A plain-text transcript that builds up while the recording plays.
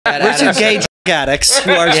We're two gay drug addicts who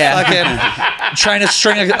are fucking trying to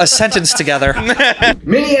string a sentence together.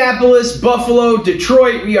 Minneapolis, Buffalo,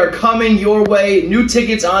 Detroit, we are coming your way. New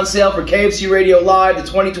tickets on sale for KFC Radio Live, the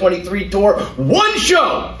 2023 tour. One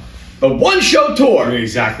show! A one-show tour.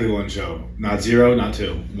 Exactly one show. Not zero, not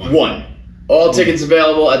two. One. All tickets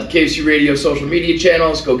available at the KFC Radio social media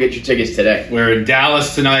channels. Go get your tickets today. We're in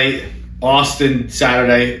Dallas tonight, Austin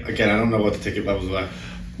Saturday. Again, I don't know what the ticket levels are.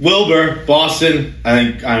 Wilbur, Boston,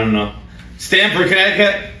 I don't know. Stamford,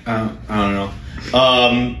 Connecticut, I don't know.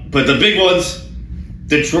 But the big ones,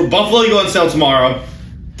 Buffalo, you go on sale tomorrow.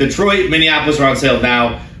 Detroit, Minneapolis are on sale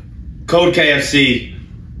now. Code KFC.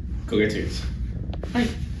 Go get tickets. Bye.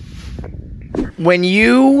 When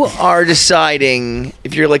you are deciding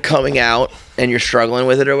if you're like coming out and you're struggling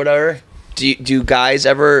with it or whatever, do guys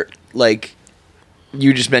ever like?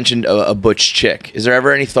 You just mentioned a butch chick. Is there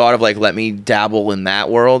ever any thought of like, let me dabble in that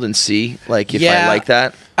world and see like if I like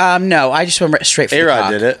that? No, I just went straight for A-Rod the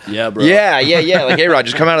cock. did it. Yeah, bro. Yeah. Like A-Rod,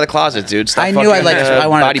 just come out of the closet, dude. Stop I knew I wanted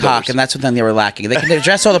a bodybuilders. cock, and that's what then they were lacking. They can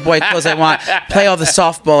dress all the boy clothes they want, play all the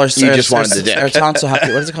softball or You just wanted the dick. or tonsil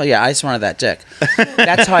hockey. What is it called? Yeah, I just wanted that dick.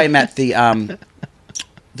 That's how I met the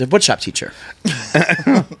woodshop teacher.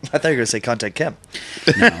 I thought you were going to say Contact Kim.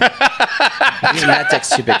 No. Even that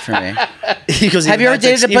dick's too big for me. He goes, Have you ever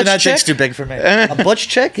dated a even butch that chick? dick's too big for me. A butch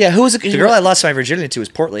chick? Yeah, who was it? The girl I lost my virginity to was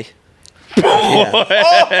Portly.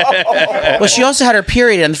 Well, she also had her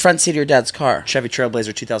period in the front seat of your dad's car. Chevy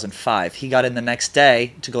Trailblazer 2005. He got in the next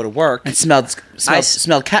day to go to work. It smelled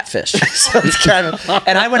catfish.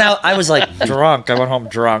 And I went out. I was like drunk. I went home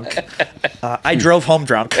drunk. I drove home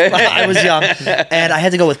drunk. I was young, and I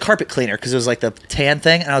had to go with carpet cleaner because it was like the tan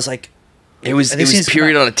thing. And I was like, it was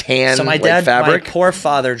period on a tan. So my like, dad, fabric. my poor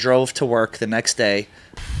father, drove to work the next day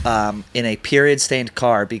in a period-stained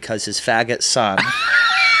car because his faggot son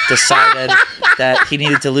decided that he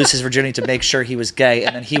needed to lose his virginity to make sure he was gay,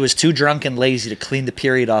 and then he was too drunk and lazy to clean the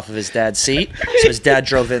period off of his dad's seat, so his dad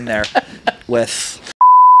drove in there with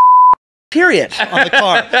period on the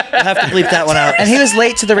car. I'll have to bleep that one out. And he was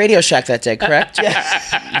late to the Radio Shack that day, correct?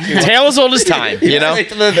 Tale as old as time, you know? A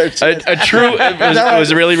true... It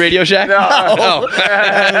was it really Radio Shack? No.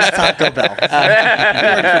 It was Taco Bell.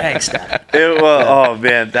 Oh,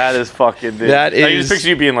 man, that is fucking... Dude. That is... I just picture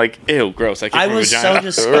you being like, ew, gross. I was so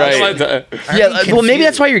just... Right. Well, maybe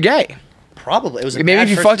that's why you're gay. Probably. It was Maybe if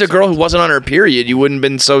you fucked a girl who wasn't on her period, you wouldn't have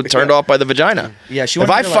been so turned off by the vagina. Yeah, she. If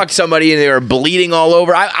I fucked somebody and they were bleeding all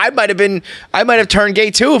over, I might have turned gay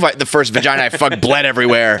too if the first vagina I fucked bled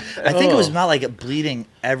everywhere. I think it was not like bleeding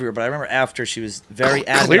everywhere, but I remember after she was very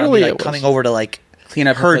adamant clearly on me, like, coming over to like clean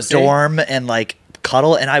up her pussy. dorm and like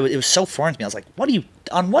cuddle, and it was so foreign to me. I was like, "What are you?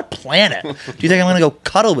 On what planet do you think I'm going to go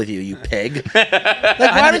cuddle with you, you pig?" Like,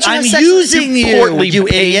 why would you I'm have sex using you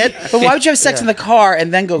idiot. But why would you have sex in the car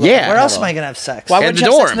and then go? Where cuddle? else am I going to have sex? Why At would the you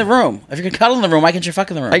have sex dorm. in the room? If you can cuddle in the room, why can't you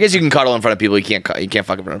fuck in the room? I guess you can cuddle in front of people. You can't fuck in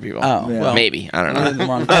front of people. Oh, well. Maybe. I don't know.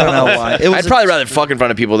 I don't know why. I'd probably rather fuck in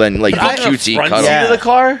front of people than like be cutesy front cuddle. seat of the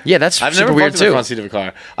car? Yeah, that's I've super never weird fucked in the too. front seat of a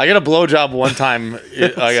car. I got a blowjob one time. I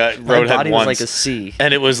got My roadhead body once. was like a C.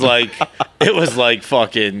 And it was like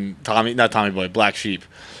fucking not Tommy Boy, Black Sheep.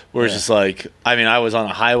 Where it's just like, I mean, I was on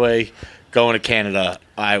a highway going to Canada.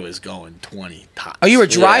 I was going 20 tops. Oh, you were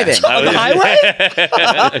driving on the highway?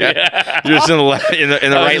 You're just in the I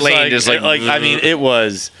was right lane, just like I mean, I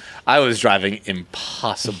was driving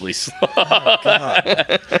impossibly slow.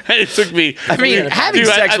 It took me. I mean, having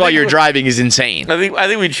sex while you're driving is insane. I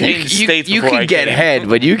think we changed states. You before can I get came. head,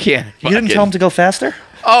 but you can't. You didn't tell him to go faster?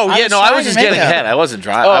 Oh yeah, was no, I trying was to just make getting that. ahead. I wasn't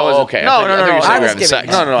driving. Oh, I wasn't, okay. No, I thought you were saying you were having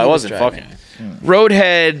sex. No, I wasn't driving. fucking.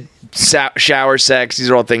 Roadhead, shower sex.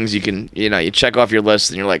 These are all things you can, you check off your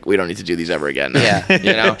list, and you're like, we don't need to do these ever again. Yeah.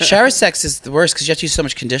 you know. Shower sex is the worst because you have to use so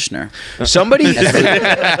much conditioner. Somebody,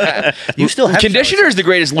 You still have conditioner is the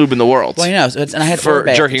greatest lube in the world. Well, you know, and I had for Orbe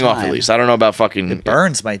at jerking the off at time. least. I don't know about fucking. It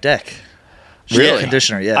burns my dick. Really?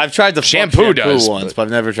 Conditioner, yeah. I've tried to Shampoo fuck does, once, but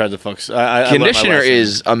I've never tried to fuck. I learned my Conditioner lesson.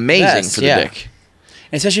 is amazing Yes, for the yeah. dick.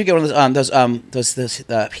 And especially if you get one of those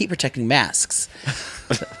heat protecting masks.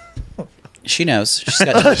 She knows. She's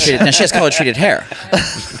got she has color treated hair.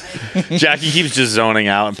 Jackie keeps just zoning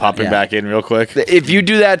out and popping back in real quick. If you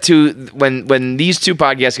do that to when these two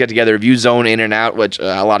podcasts get together, if you zone in and out, which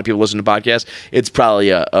a lot of people listen to podcasts, it's probably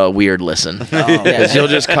a weird listen. Because you'll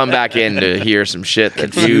just come back in to hear some shit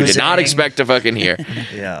that you did not expect to fucking hear.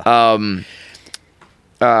 Yeah.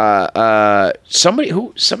 Somebody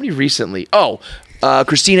recently.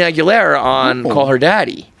 Christina Aguilera on Call Her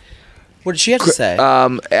Daddy. What did she have to say?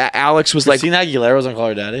 Alex was Christina Aguilera was on Call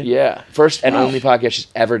Her Daddy? yeah, first and only podcast she's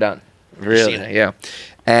ever done. Really? Christina, yeah.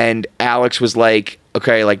 And Alex was like,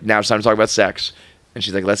 okay, like now it's time to talk about sex. And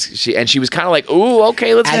she's like, she was kind of like, ooh,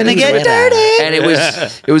 okay, let's And get dirty. And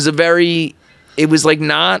it was a very, it was like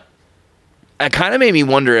not, it kind of made me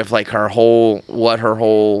wonder if like her whole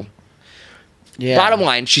Yeah. bottom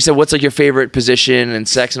line, she said, what's like your favorite position and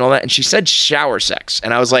sex and all that? And she said shower sex.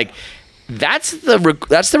 And I was like, that's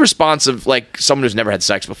the response of like someone who's never had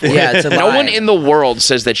sex before. Yeah, it's a no lie. one in the world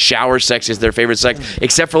says that shower sex is their favorite sex,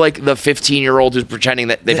 except for like the 15-year-old who's pretending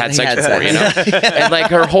that they've had He sex had before, sex. you know? And like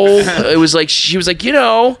her whole, it was like, she was like, you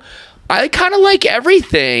know, I kind of like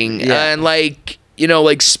everything. Yeah. And like, you know,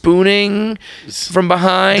 like spooning from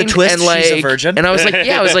behind. The twist, and like, she's a virgin. And I was like,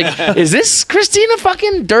 yeah, I was like, is this Christina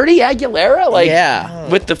fucking Dirty Aguilera? Like, Yeah.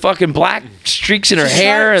 with the fucking black streaks in her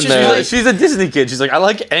hair and She's, the like, she's a Disney kid. She's like, I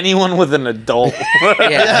like anyone with an adult.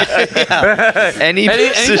 Yeah.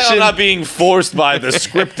 Anytime I'm not being forced by the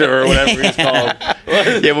scripter or whatever it's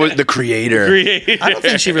called. yeah, well, the creator. I don't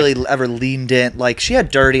think she really ever leaned in. Like, she had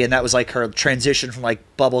Dirty, and that was like her transition from like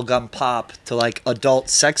bubblegum pop to like adult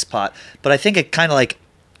sex pot. But I think it kind of like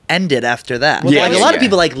ended after that. Yeah, Like a lot of yeah.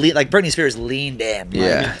 people like Britney Spears leaned in. Like,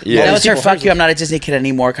 Yeah, most yeah. That was her people- "fuck you, I'm not a Disney kid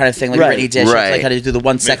anymore" kind of thing, like Right. Britney did. She Right. like had to do the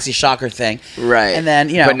one sexy shocker thing, Right. And then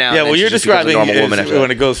you know, But now- Yeah, and well, then you're she just becomes a describing normal is woman after when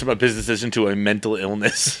that. it goes from a business decision to a mental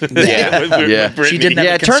illness. Yeah. Yeah. Britney. She did that.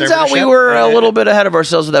 Yeah, it turns out we were a little bit ahead of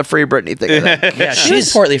ourselves with that Free Britney thing. Yeah, she was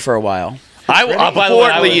she's portly for a while. By the way, I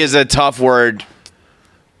Portly would- is a tough word.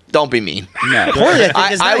 Don't be mean. No, Portly, I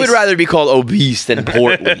think is I would nice. rather be called obese than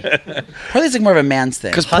portly. portly's like more of a man's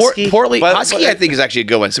thing. Because Husky? portly, But- husky, I think is actually a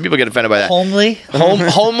good one. Some people get offended by that. homely.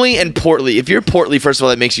 Homely and portly. If you're portly, first of all,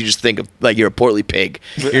 that makes you just think of like you're a portly pig.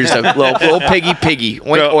 You're just a little piggy. Oink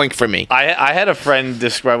Bro, oink for me. I had a friend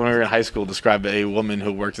describe when we were in high school describe a woman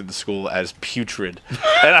who worked at the school as putrid,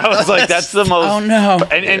 and I was like, "That's the most." Oh, no.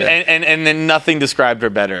 And then nothing described her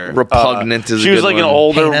better. Repugnant is a She was good like an one.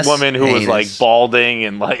 older Heinous. woman who was like Heinous. balding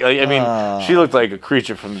and like I mean, she looked like a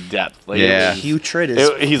creature from the depth. Like, it Yeah. was- Putrid is.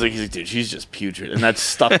 He's like, dude, she's just putrid, and that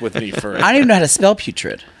stuck with me for. I don't even know how to spell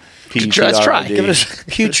putrid. Let's try. Give it a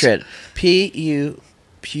Putrid. P-U.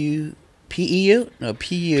 No,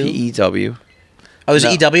 P-U. P-E-W. Oh, is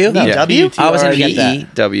it E-W? No, Yeah. W. I was gonna get that.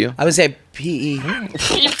 P-E-W. I would say P-E.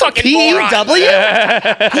 You fucking P-U-W?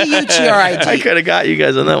 P-U-T-R-I-D. I could have got you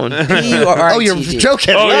guys on that one. P-U-R-I-T-D. Oh, you're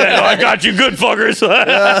joking. Oh yeah, no, I got you good, fuckers.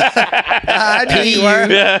 I knew you were.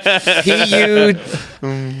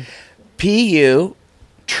 P-U... P-U.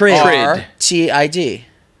 Trid. R-T-I-D.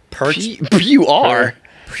 Perch. P-U-R?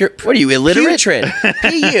 What are you, illiterate? Putrid.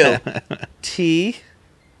 P-U. T-R-I-D.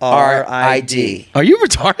 R-I-D. Are you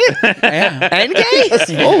retarded? Yeah. And gay?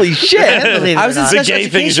 Holy shit. Believe it I or was in not. The special gay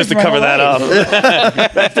thing is just to education cover for my that whole life.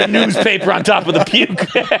 up. That's the newspaper on top of the puke.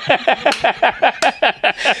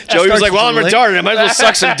 Joey was starts like, well, I'm drooling. retarded. I might as well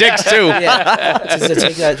suck some dicks, too. Yeah. Just to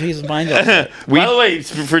take that piece of mind off it. By the way,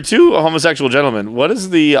 for two homosexual gentlemen, what is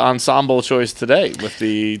the ensemble choice today with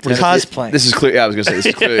the Cosplaying. This is clear. Yeah, I was gonna say this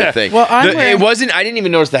is clearly a thing. Well, I'm wearing- it wasn't. I didn't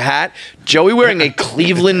even notice the hat. Joey wearing a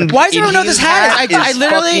Cleveland. Why does everyone know this Indians hat is? I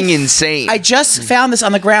literally- fucking insane. I just found this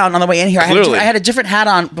on the ground on the way in here. Clearly. I had a different hat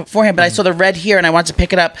on beforehand, but I saw the red here, and I wanted to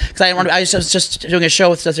pick it up because I was just doing a show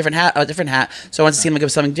with a different hat, so I wanted to see him like it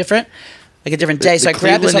was something different, like a different day. So I the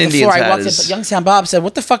grabbed this on the Cleveland floor. I Indians walked hat in, is- but Youngstown Bob said,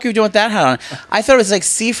 "What the fuck are you doing with that hat on?" I thought it was like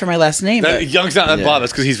C for my last name. but- Youngstown Bob?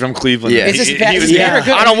 That's because he's from Cleveland. Yeah. Is this bad? was- Is bad or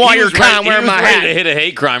good? I don't want he your was ready- kind wearing he was my ready hat. to hit a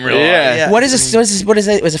hate crime real Yeah. hard. What is this? What is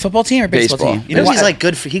it? Was it a football team or baseball Baseball. team? You know, What- he's like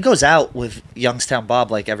good for. He goes out with Youngstown Bob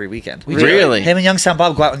like every weekend. Really? Him and Youngstown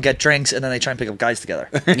Bob go out and get drinks, and then they try and pick up guys together.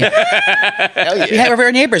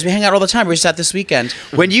 we're neighbors. We hang out all the time. We were just out this weekend.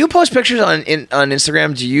 When you post pictures on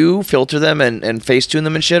Instagram, do you filter them and Facetune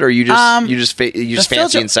them and shit, or you just fancy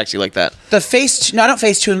filter- and sexy like that? The face. No, I don't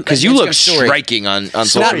face tune Because you look story. striking on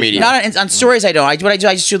social Not, media. not on stories. I don't. What I do,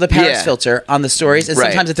 I just do the Paris Yeah. filter on the stories, and Right.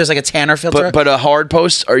 sometimes if there's like a tanner filter. but a hard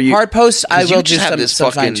post, are you Hard post, I 'cause will you just do have some- this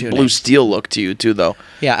some fucking fine-tuning. blue steel look to you too, though.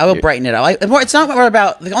 Yeah, I will brighten it up. It's not more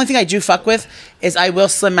about. The only thing I do fuck with is I will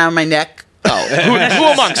slim down my neck. Oh, who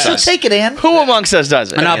amongst So us? take it in. Who amongst us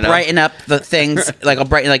does it? And I'll you know? brighten up the things. Like I'll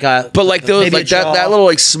brighten like a. But like those, Maybe like a that jaw. little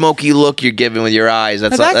like smoky look you're giving with your eyes.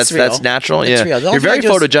 That's No, that's real. natural. It's Yeah, real. The you're only thing very I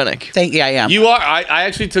do is- photogenic. Yeah, I am. You are. I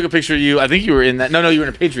actually took a picture of you. I think you were in that. No, you were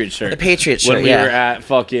in a Patriot shirt. The Patriot when shirt, we yeah. were at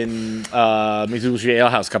fucking Mitsubishi Ale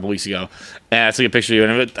House a couple weeks ago. And I took a picture of you,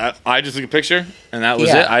 and I just took a picture, and that was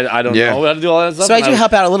Yeah. it. I don't Yeah. know how to do all that stuff. So I and do was-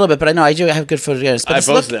 help out a little bit, but I know I do have good photogenics. But I this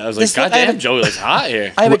look- posted it. I was like, this look, God I have damn, a- Joey looks hot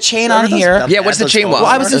here. I have a chain on Those here. dumb Yeah, what's the ass chain? photos. Well,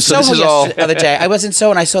 I was in So this Soho is all- the other day. I was in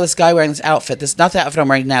Soho and I saw this guy wearing this outfit. This not the outfit I'm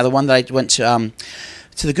wearing now. The one that I went to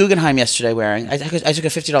the Guggenheim yesterday wearing. I took a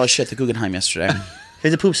 $50 shit at the Guggenheim yesterday. He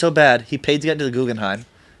had to poop so bad, he paid to get into the Guggenheim.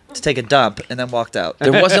 to take a dump and then walked out.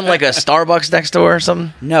 There wasn't like a Starbucks next door or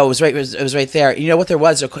something? No, it was right. It was right there. You know what there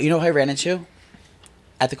was? You know who I ran into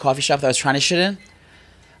at the coffee shop that I was trying to shit in?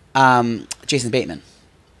 Jason Bateman.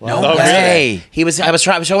 No way. He was. I was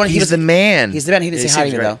showing. He's the man. He's the man. He didn't He say hi to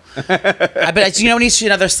seems me though. But you know when you see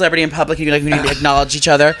another celebrity in public, you like we need to acknowledge each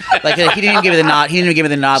other. Like he didn't even give me the nod. He didn't even give me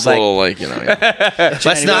the nod. It's a little like, you know. Yeah.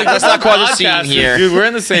 let's not cause a scene here. Dude, we're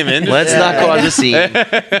in the same industry. Let's not cause a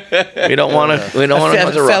scene. We don't want to. We don't want to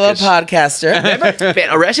cause a fellow ruckus. podcaster. Man,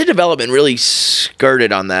 Arrested Development really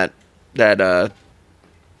skirted on that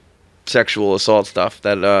sexual assault stuff.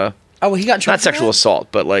 That Oh, well, he got in trouble. not sexual assault,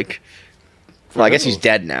 but like. Well, I guess he's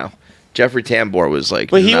dead now. Jeffrey Tambor was like.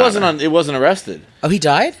 But he wasn't on. It wasn't arrested. Oh, he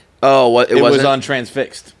died. Oh, what? It was wasn't? on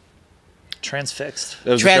Transfixed. Transfixed.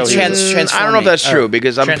 That was the show he was- I don't know if that's true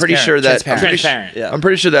because I'm pretty sure that Transparent. Yeah. I'm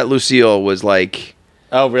pretty sure that Lucille was like.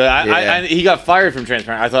 Oh really? Yeah. He got fired from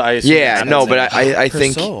Transparent. I thought. I assumed Yeah, that. no, but I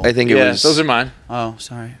think soul. it Yeah, was. those are mine. Oh,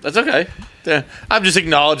 sorry. That's okay. Yeah. I'm just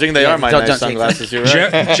acknowledging they are my don't nice take sunglasses. You're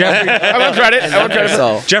right. Jeffrey, I won't credit. I won't credit.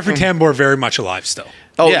 So Jeffrey Tambor very much alive still.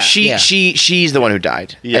 Oh, Yeah. she's the one who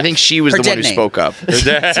died. Yes. I think she was Her the one dead who name. spoke up.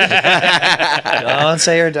 Don't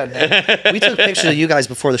say you're done. We took pictures of you guys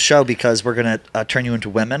before the show because we're gonna turn you into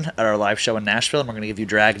women at our live show in Nashville, and we're gonna give you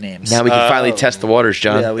drag names. Now we can finally test the waters,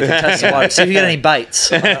 John. yeah, we can test the water. See if you get any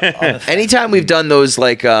bites. On the Anytime we've done those,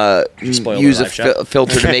 like, Spoiler use a live show.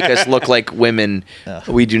 filter to make us look like women,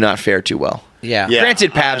 we do not fare too well. yeah. Yeah.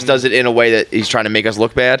 Granted, Pabs does it in a way that he's trying to make us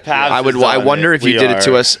look bad. Pabs I has done wonder it. if you We did it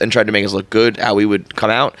to are- us and tried to make us look good, how we would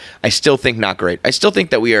come out. I still think not great. I still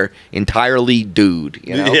think that we are entirely dude.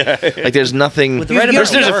 You know, like there's nothing. With the right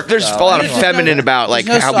there's amount of a work, there's a though. lot of There's no- feminine about like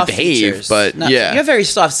there's no how we soft behave, features. but No, yeah, you have very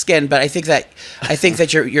soft skin, but I think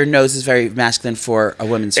that your nose is very masculine for a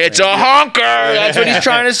woman's. it's a honker. That's what he's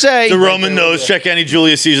trying to say. The Roman nose. Check any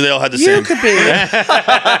Julius Caesar. They all had the You same. could be. You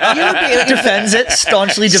could be. defends it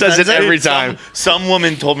staunchly. Defends Says it every time. Some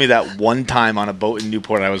woman told me that one time on a boat in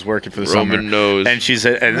Newport. I was working for the Roman summer, nose. and she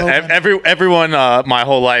said, and everyone my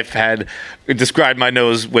whole life had described my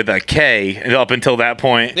nose with a K, and up until that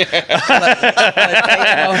point,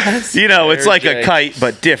 you know, it's like a kite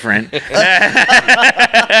but different.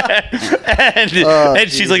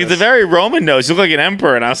 and she's like, it's a very Roman nose. You look like an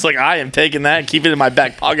emperor, and I was like, I am taking that and keeping it in my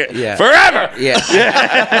back pocket forever. Yeah.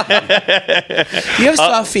 You have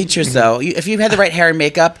soft features, though. If you had the right hair and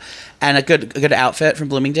makeup and a good outfit from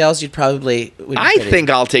Bloomingdale's, you'd probably. would be I pretty. think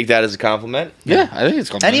I'll take that as a compliment. Yeah, I think it's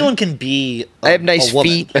complimentary. Anyone can be. I have nice a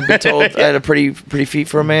woman. feet. I've been told I had a pretty feet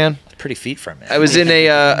for a man. Pretty feet from it. I was in a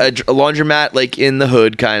laundromat, like in the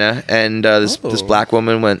hood, kind of, and this black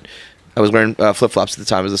woman went. I was wearing flip flops at the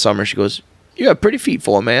time. It was the summer. She goes, "You have pretty feet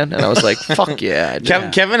for a man," and I was like, "Fuck yeah." I do."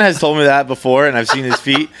 Kevin has told me that before, and I've seen his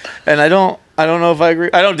feet, and I don't know if I agree.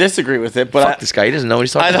 I don't disagree with it, but Fuck this guy. He doesn't know what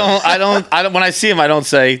he's talking about. I don't. When I see him, I don't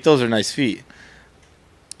say those are nice feet.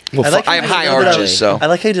 Well, I have high arches, so. I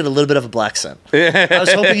like how you did a little bit of a black scent. I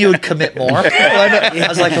was hoping you would commit more. I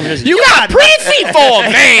was like, You got pretty feet for a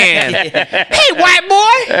man. Hey, white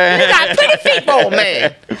boy, you got pretty feet for a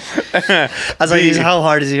man. I was like, how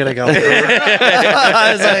hard is he gonna go?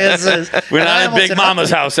 I was like, We're not in Big Mama's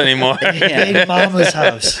house anymore. Big Mama's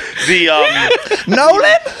house. The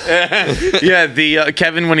Nolan. yeah, the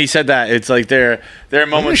Kevin when he said that, it's like there are I'm gonna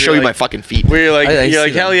moments show where you you're my like, fucking feet. where you're like I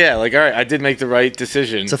see hell them. yeah, like all right, I did make the right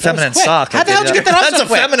decision. It's a feminine quick. sock. How the hell did you get that off That's so a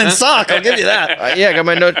quick? feminine sock. I'll give you that. Yeah, I got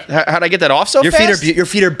my note. How'd I get that off so Your fast?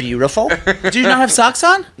 feet are beautiful. Do you not have socks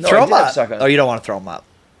on? No, Throw I them did have up. sock on. Oh, you don't want to throw them up.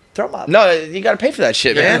 Throw them up. No, you gotta pay for that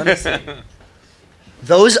shit, man.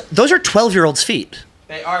 Those are 12-year-olds' feet.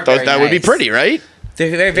 They are. That would be pretty, right?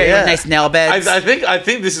 They're very Yeah. nice nail beds. I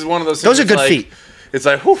think this is one of those. Those things are good like, feet. It's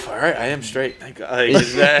like, whew, all right, I am straight. Thank God. Like,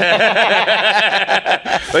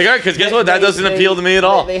 all right, because guess what? That doesn't appeal to me at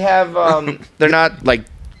all. They have. They're not like.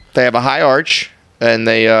 They have a high arch, and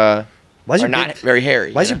they Why's are your not big, very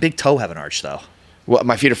hairy. Why's your big toe have an arch though? Well,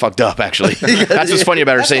 my feet are fucked up, actually. That's what's funny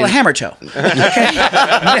about her That's saying. a hammer toe.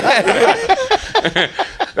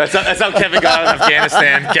 That's how Kevin got out of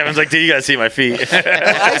Afghanistan. Kevin's like, dude, you gotta see my feet.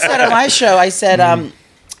 I said on my show, I said, I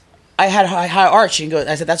had high arch. And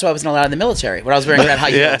I said that's why I wasn't allowed in the military. When I was wearing red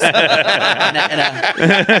high heels and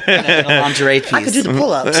a lingerie piece. I could do the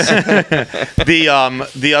pull-ups. The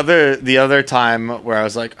other time where I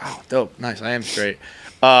was like, oh, dope, nice, I am straight.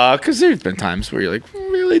 Because there's been times where you're like,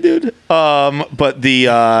 really, dude? But the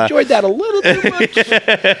Enjoyed that a little too much.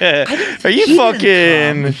 are you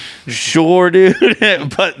fucking sure, dude?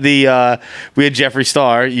 But we had Jeffree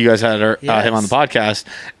Star. You guys had him on the podcast,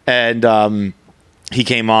 and he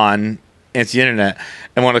came on Answer the Internet.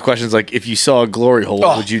 And one of the questions like, if you saw a glory hole,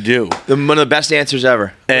 what would you do? One of the best answers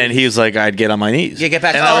ever. And he was like, I'd get on my knees. Yeah, get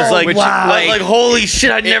back. And I was like, wow. I was like, holy shit,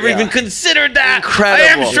 I never even considered that. Incredible.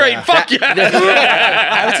 I am straight. Fuck yeah.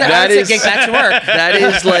 I would say get back to work. That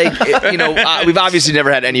is like, you know, we've obviously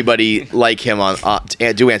never had anybody like him on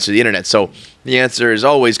do Answer the Internet. So the answer is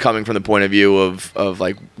always coming from the point of view of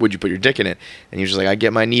like, would you put your dick in it? And he was just like, I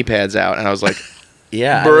get my knee pads out. And I was like,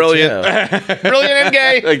 Yeah, brilliant, brilliant and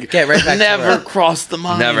gay. Like, Get right back. never to work. crossed the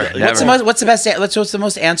mind. Never. What's the best? What's the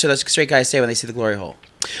most answer that straight guys say when they see the glory hole?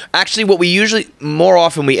 Actually, what we usually more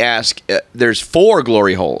often we ask, there's 4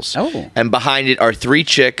 glory holes, and behind it are 3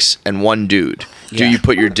 chicks and 1 dude. Do you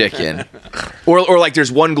put your dick in, or like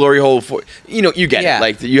there's 1 glory hole for you know you get it,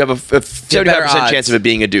 like you have a 75% chance of it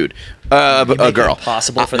being a dude, a girl.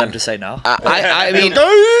 Possible for them to say no. I mean,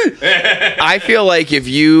 I feel like if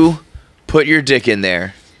you put your dick in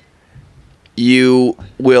there, you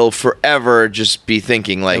will forever just be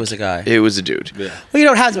thinking like it was a guy. It was a dude. Yeah. Well, you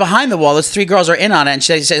know what happens behind the wall? Those 3 girls are in on it, and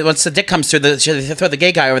she says once the dick comes through, they throw the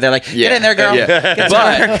gay guy over there, like, get in there, girl. Yeah.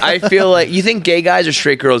 But I feel like you think gay guys or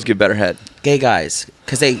straight girls give better head. Gay guys,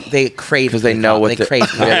 because they crave. Because they know what they crave.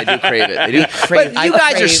 Yeah, they do crave it. They do crave. But you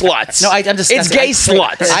guys are sluts. No, I'm just. It's gay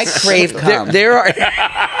sluts. I crave cum. There are.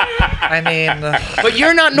 I mean, but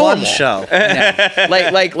you're not normal. One show. No.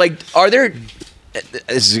 Like, are there?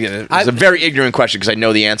 This is a very ignorant question because I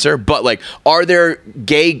know the answer. But like, are there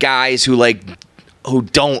gay guys who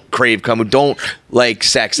don't crave cum, who don't like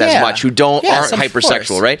sex as much, who aren't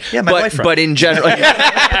hypersexual, right? Yeah, my boyfriend. But in general.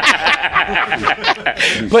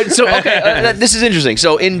 But so okay, this is interesting.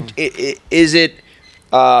 So is it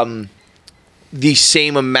the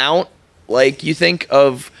same amount, like you think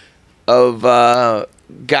of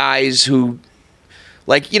guys who,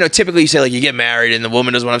 like, you know, typically you say like you get married and the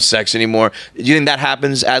woman doesn't want to have sex anymore. Do you think that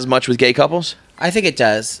happens as much with gay couples? I think it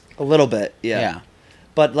does. A little bit, yeah. Yeah.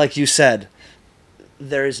 But like you said,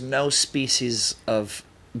 there is no species of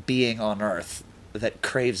being on Earth that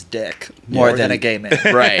craves dick more than a gay man.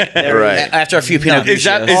 Right. After a few Pinot Is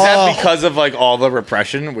that because of like all the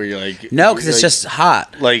repression where you're like no, because it's just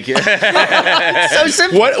hot. Like so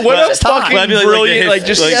simple. What a fucking brilliant, like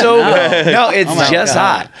just so no, it's just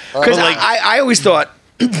hot. Because like I always thought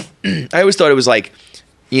it was like,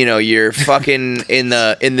 you know, you're fucking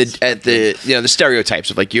the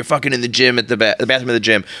stereotypes of like you're fucking in the gym at the bathroom of the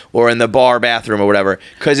gym or in the bar bathroom or whatever,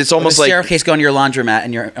 because it's almost the like staircase going to your laundromat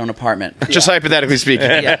in your own apartment. Just hypothetically speaking.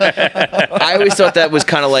 I always thought that was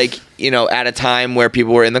kind of like, you know, at a time where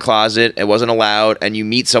people were in the closet, it wasn't allowed, and you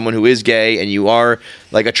meet someone who is gay and you are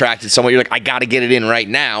like attracted to someone, you're like, I gotta get it in right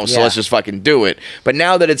now, so let's just fucking do it. But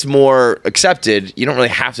now that it's more accepted, you don't really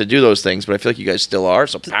have to do those things, but I feel like you guys still are,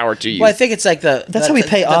 so power to you. Well, I think it's like that's how we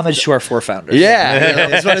pay homage to our forefounders. Yeah.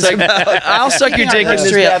 That's what it's like. I'll suck your dick in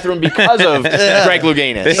this bathroom because of Greg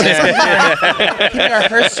Louganis. Keeping our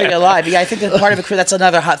history alive. Yeah, I think that part of it, that's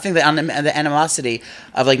another hot thing, that on the animosity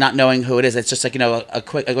of like not knowing who it is. It's just like, you know, a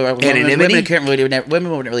quick anonymity.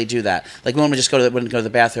 Women wouldn't really do that. Like women would just wouldn't go to the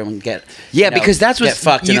bathroom and get because that's what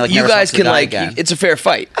fucked. You guys can like. Again. It's a fair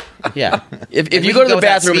fight. Yeah. If you go to the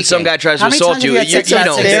bathroom and some guy tries to assault you, it's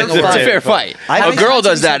a fair fight. A girl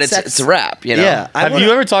does that, it's a wrap. You know. Yeah. Have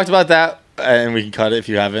you ever talked about that? And we can cut it if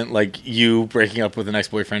you haven't. Like you breaking up with an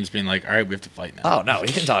ex-boyfriend, just being like, "All right, we have to fight now." Oh no, we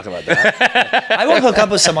can talk about that. I won't hook up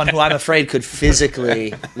with someone who I'm afraid could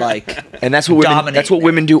physically like. And that's what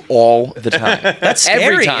women do all the time. That's scary.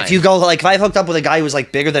 Every time. If you go like, if I hooked up with a guy who's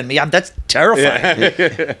like bigger than me, that's terrifying.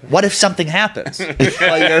 Yeah. What if something happens?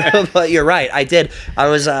 But you're right. I did. I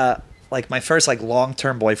was like my first like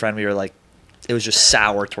long-term boyfriend. We were like, it was just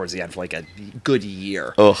sour towards the end for like a good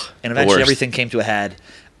year. Ugh, and eventually everything came to a head.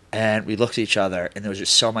 And we looked at each other, and there was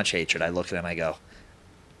just so much hatred. I looked at him, I go,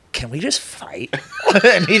 can we just fight?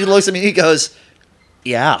 And he looks at me, and he goes,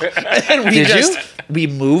 yeah. And we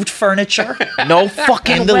moved furniture. No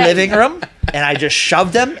fucking in the living room, and I just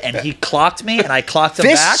shoved him, and he clocked me, and I clocked him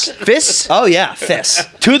back. Fists? Oh, yeah, fists.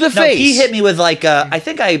 To the face. He hit me with like,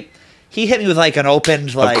 he hit me with like an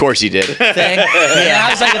opened like. Of course he did. Thing. And I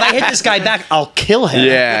was like, if I hit this guy back, I'll kill him.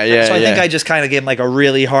 Yeah. So I think I just kind of gave him like a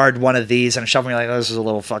really hard one of these and shoved me like, oh, this is a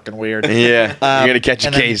little fucking weird. Yeah, you're gonna catch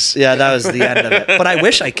a case. Yeah, that was the end of it. But I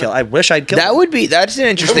wish I'd killed him. That's an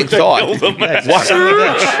interesting thought.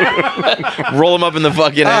 Roll him up in the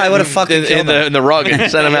fucking. I would have fucking killed him in the rug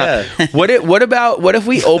and send him out. What if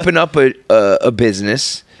we open up a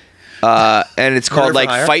business, and it's called like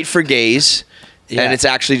Fight for Gays. Yeah. And it's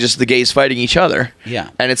actually just the gays fighting each other. Yeah.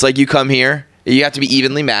 And it's like you come here, you have to be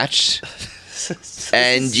evenly matched.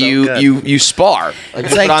 and so you good. you spar.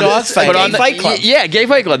 It's like dog fighting. Gay fight club. Yeah, gay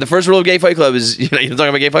fight club. The first rule of gay fight club is, you're talking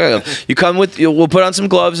about gay fight club. We'll put on some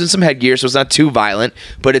gloves and some headgear so it's not too violent,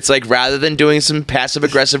 but it's like, rather than doing some passive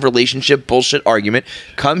aggressive relationship bullshit argument,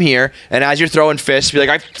 come here and as you're throwing fists, be like,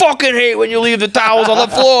 I fucking hate when you leave the towels on the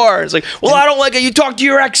floor. It's like, well, I don't like it. You talk to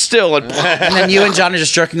your ex still. And then you and John are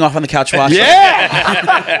just jerking off on the couch watching.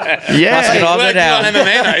 Yeah. Yeah. Watching it all go down. On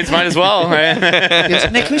MMA nights, might as well.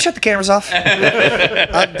 Right? Nick, can we shut the cameras off?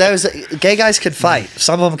 Gay guys can fight.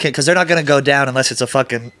 Some of them can, because they're not going to go down unless it's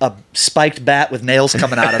a spiked bat with nails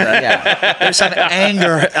coming out of it. Yeah. There's some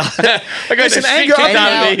anger. There's some anger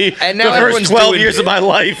now, me. And now the everyone's first 12 doing, years of my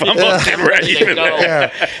life, I'm fucking ready for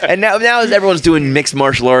that. And now everyone's doing mixed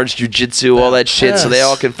martial arts, jiu-jitsu, all that shit, so they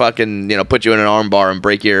all can fucking, put you in an arm bar and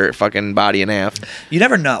break your fucking body in half. You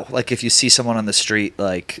never know. Like, if you see someone on the street,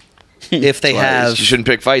 like, if they have, you shouldn't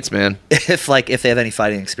pick fights, man. If they have any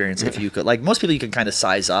fighting experience, if you could, like, most people you can kind of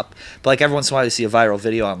size up, but like every once in a while you see a viral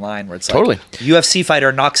video online where it's like, Totally. UFC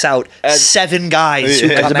fighter knocks out 7 guys.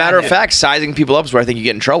 As a matter of fact, sizing people up is where I think you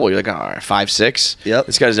get in trouble. You're like, all right, 5'6". Yep.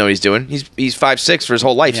 This guy doesn't know what he's doing. He's 5'6" for his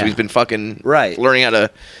whole life, so he's been fucking learning how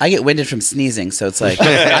to. I get winded from sneezing, so it's like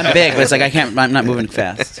I'm big, but it's like I'm not moving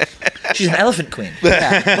fast. She's an elephant queen.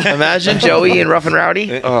 Yeah. Imagine Joey and Rough and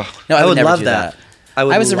Rowdy. Oh. No, I would never love do that.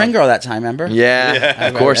 I was a ring girl that time, remember? Yeah,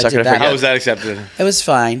 of course. I could have that. forgot. How was that accepted? It was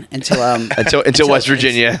fine until until West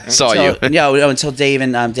Virginia saw you. No, until Dave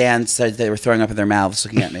and Dan said they were throwing up in their mouths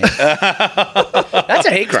looking at me. That's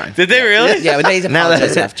a hate crime. Did they really? Yeah, but they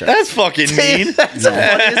apologized after. That's fucking mean. That's the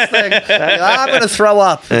funniest thing. I'm going to throw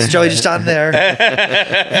up. It's Joey just on there.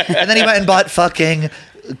 And then he went and bought fucking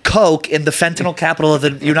Coke in the fentanyl capital of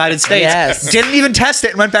the United States. Yes. Didn't even test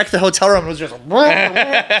it and went back to the hotel room and was just with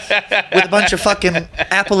a bunch of fucking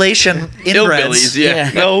Appalachian inbreds.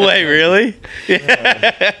 Yeah. No way, really? Did you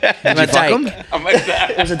fuck him?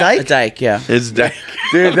 It was a dyke? A dyke, yeah. It's dyke.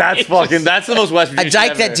 Dude, that's the most West A Virginia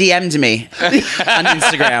dyke shit that DM'd me on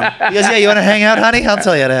Instagram. He goes, yeah, you want to hang out, honey? I'll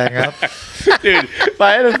tell you to hang out. Dude, if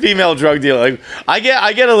I had a female drug dealer, like I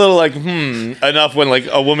get a little like enough when like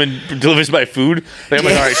a woman delivers my food. Like, I'm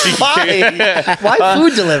like, all right, Why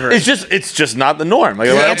food delivery? It's just not the norm. Like,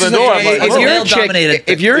 Yeah, I open the door, I'm like,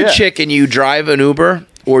 if you're a chick and you drive an Uber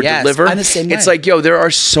or Yes, deliver, I'm the same it's way. like, yo, there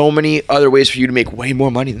are so many other ways for you to make way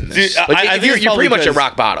more money than this. Dude, Like, I if think it's you're pretty much at because-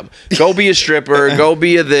 rock bottom. Go be a stripper, go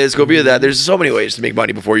be a this, go be a that. There's so many ways to make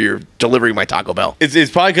money before you're delivering my Taco Bell.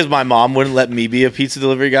 It's probably because my mom wouldn't let me be a pizza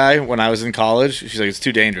delivery guy when I was in college. She's like, it's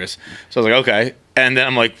too dangerous. So I was like, okay. And then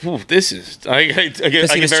I'm like, this is I get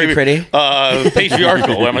too pretty?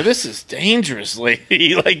 patriarchal. Where I'm like, this is dangerous,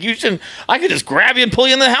 lady. Like, you shouldn't. I could just grab you and pull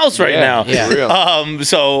you in the house right now. Yeah. For real.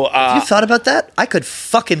 So You thought about that? I could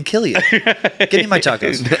fucking kill you. Give me my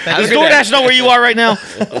tacos. does DoorDash know where you are right now?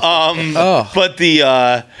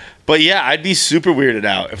 But yeah, I'd be super weirded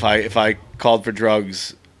out if I called for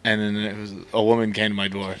drugs and then it was a woman came to my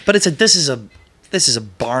door. But this is a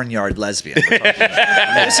barnyard lesbian.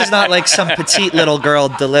 This is not like some petite little girl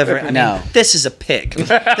delivering. I mean, No. this is a pig.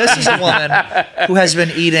 This is a woman who has been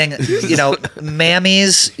eating,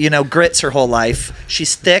 mammies, grits her whole life.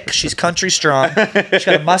 She's thick. She's country strong. She's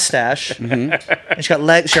got a mustache. And she's got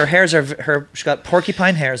legs. Her hairs are she's got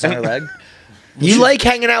porcupine hairs on her leg. You like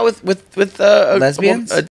hanging out with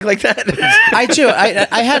Lesbians? like that? I do.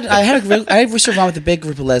 I used to run with a big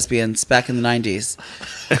group of lesbians back in the 90s.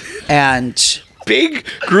 And Big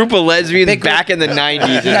group of lesbians Big group- back in the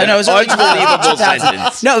 90s. No, it was early Unbelievable 2000s.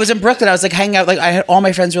 sentence. No, it was in Brooklyn. I was like hanging out. Like I had all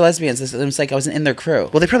my friends were lesbians. It was like I was in their crew.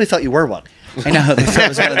 Well, they probably thought you were one. I know. They thought I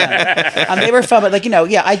was one of them. They were fun, but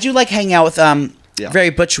I do like hanging out with very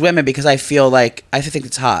butch women because I feel like I think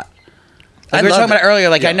it's hot. Like we were talking about it earlier.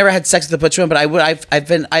 Like I never had sex with a butch woman, but I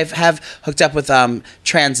have hooked up with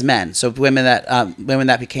trans men. So women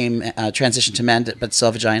that became transitioned to men but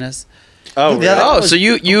still have vaginas. Oh, really? Yeah. Oh, so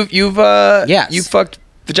you've Yes. you fucked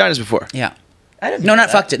vaginas before? Yeah. I didn't. No, know not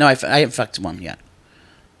that. fucked it. No, I haven't fucked one yet.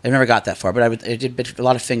 I never got that far, but I did a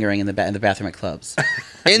lot of fingering in the bathroom at clubs.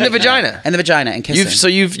 In the vagina. And the vagina and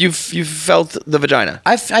kissing. You've felt the vagina.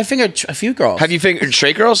 I fingered a few girls. Have you fingered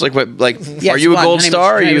straight girls? Like what? Like Yes, are you a one. gold Her name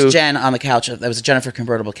star? Was, Or her name you? was Jen on the couch. That was a Jennifer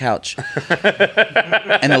convertible couch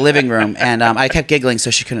in the living room, and I kept giggling so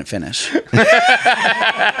she couldn't finish.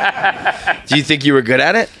 Do you think you were good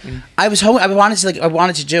at it? I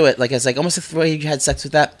wanted to do it like it's like almost the way you had sex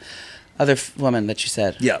with that other woman that you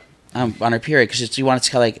said. Yeah. On her period because you wanted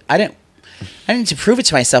to kind of like I didn't need to prove it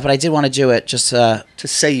to myself, but I did want to do it just To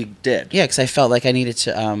say you did. yeah because I felt like I needed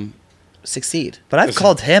to succeed. But I've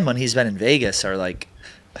called him when he's been in Vegas, or like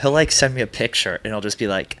he'll like send me a picture and it'll just be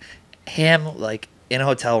like him like in a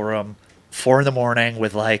hotel room, 4 a.m.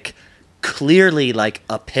 with like clearly like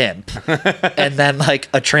a pimp, and then like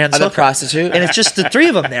a trans I'm a hooker. prostitute. And it's just the three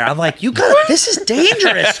of them there. I'm like, you got this is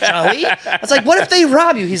dangerous, Joey. I was like, what if they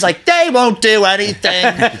rob you? He's like, they won't do anything.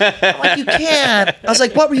 I'm like, you can't. I was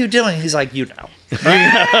like, what were you doing? He's like, you know.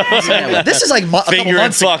 This is like a couple Finger and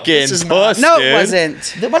months ago. fucking This is not- puss, No, dude. it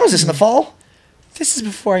wasn't. When was this, in the fall? This is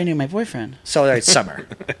before I knew my boyfriend. So it's summer.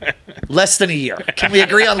 Less than a year. Can we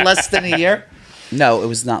agree on less than a year? No, it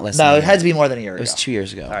was not less. No, than it had to be more than a year ago. It was 2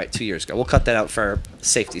 years ago. All right, 2 years ago. We'll cut that out for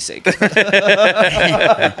safety's sake. That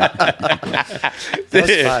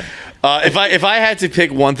was fun. If I had to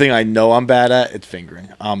pick one thing I know I'm bad at, it's fingering.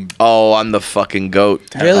 Oh, I'm the fucking goat.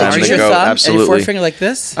 Really? I'm Use the your goat. thumb Absolutely. and your forefinger like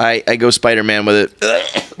this? I go Spider-Man with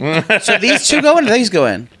it. So these two go in, or these go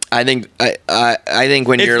in? I think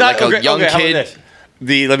when you're like a young how about kid. this?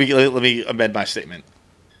 Let me amend my statement.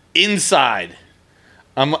 Inside,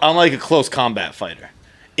 I'm like a close combat fighter.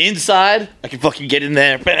 Inside, I can fucking get in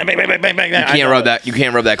there. Bang, bang, bang, bang, bang, bang. You can't rub that. You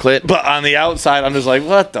can't rub that clit. But on the outside, I'm just like,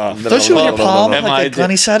 what the? Don't you with your palm, Am I like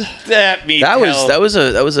Glennie said? That means That was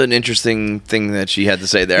an interesting thing that she had to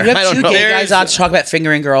say there. You I have don't two know. gay guys on to talk about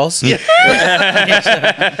fingering girls. Yeah.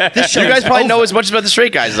 This You guys probably know as much about the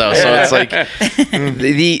straight guys though, so it's like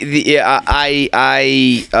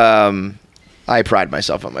I pride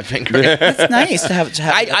myself on my finger. It's nice to have.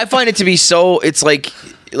 I find it to be so. It's like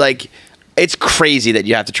it's crazy that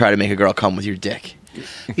you have to try to make a girl come with your dick.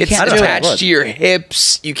 It's can't do it. attached to your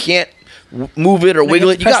hips. You can't move it or wiggle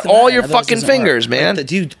you it. You press got the all button, your otherwise it fucking doesn't work. fingers, man.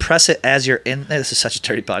 Do you press it as you're in? This is such a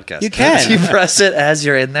dirty podcast. You can. Do you press it as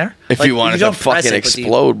you're in there? If Like, you want it to don't press fucking it, but do you-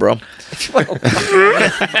 explode, bro. Joey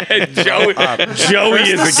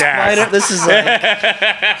is a gas. Spider, this is like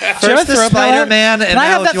Do you have first the a throw pillow? Spider-Man, and Can I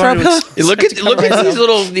now have if that you want throw to pillow? Look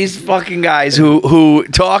at these fucking guys who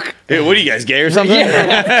talk. Hey, what are you guys, gay or something? You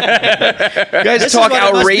guys This is talk what it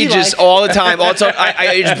must be outrageous like. all the time. All the time.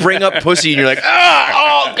 I just bring up pussy, and you're like,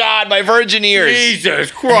 oh god, my virgin ears.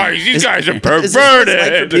 Jesus Christ, you guys are Is this what it's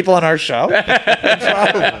like for people on our show?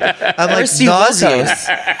 I'm like Steve nauseated. Wilkos.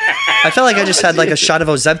 I felt like I just had like a shot of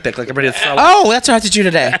Ozempic, like I'm ready to throw. Oh, that's what I have to do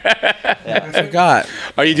today. I forgot.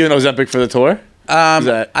 Are you doing Ozempic for the tour?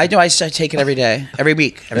 I do. I take it every day, every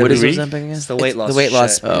week. What is week? Ozempic again? It's the weight loss. The weight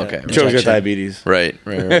loss. shit. Oh, okay. Joe's got Injection. diabetes. Right.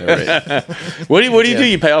 What do you do?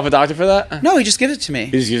 You pay off a doctor for that? No, he just gives it to me.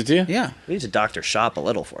 He just gives it to you? Yeah. We need to doctor shop a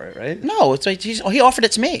little for it, right? No, it's like he offered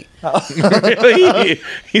it to me. Really?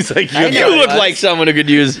 He's like, I you know. You look like someone who could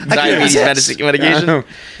use diabetes resist. medication.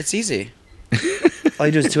 It's easy. All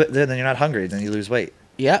you do is do it, then you're not hungry, then you lose weight.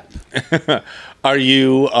 Yep. Are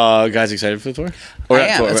you guys excited for the tour? Or I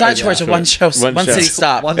am. It's not a tour. It's a one show, one city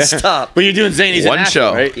stop. One stop. But you're doing Zany's One in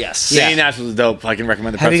Nashville, show. right? Yes. Zany Nashville is dope. I can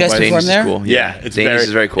recommend the Have you guys Pretzel performed Bites. there? Cool. Yeah, it's Zany's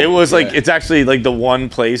is very cool. It was like it's actually like the one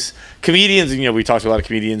place comedians. You know, we talked to a lot of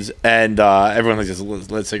comedians, and everyone likes this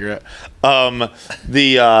lit cigarette.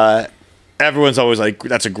 Everyone's always like,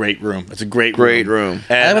 "That's a great room. It's a great room." I like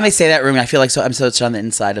And when they say that room. I feel like I'm so on the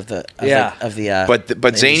inside of the Yeah.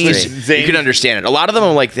 But Zany's, industry. you can understand it. A lot of them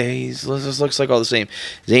are like, this looks like all the same.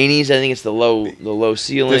 Zany's, I think it's the low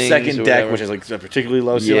ceiling. the second deck, which is like a particularly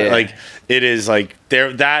low ceiling, Yeah. like it is like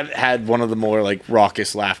there. That had one of the more like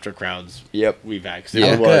raucous laughter crowds. Yep. We've had. 'Cause Oh,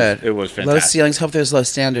 It was. good. It was Low fantastic. ceilings. Hope there's low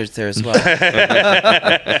standards there as well.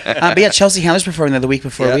 But yeah, Chelsea Handler's performing there the week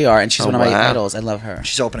before Yeah. we are, and she's one of my wow. idols. I love her.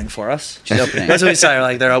 She's opening for us. She's opening. That's what we say.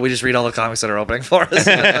 Like, we just read all the comics that are opening for us.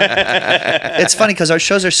 It's funny because our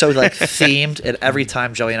shows are so like themed, and every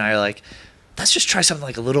time Joey and I are like, let's just try something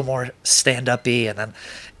like a little more stand-up-y, and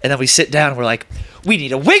then we sit down and we're like, we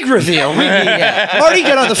need a wig reveal. We need Marty,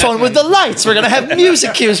 get on the phone with the lights. We're gonna have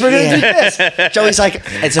music cues. We're gonna do this. Joey's like,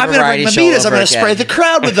 It's a I'm gonna bring variety show Mamitas. I'm over gonna again. spray the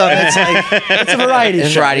crowd with them. It's like it's a variety It's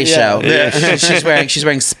a show. variety Yeah. show. She's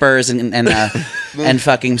wearing spurs and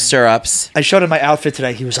fucking stirrups. I showed him my outfit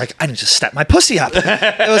today. He was like, I need to step my pussy up.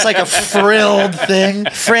 It was like a frilled thing.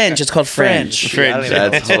 Fringe. It's called Fringe. Yeah, I don't even know.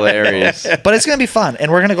 That's hilarious. But it's gonna be fun,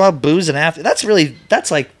 and we're gonna go out boozing after. That's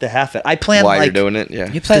like the half it. I plan Why like you're doing it?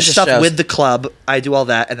 Yeah. You play the stuff with the club. I do all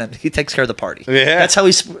that, and then he takes care of the party. Yeah. That's how we.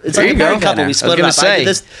 It's There like you a married go. couple. I We was split it gonna up. I say. do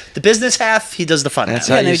this, the business half. He does the fun That's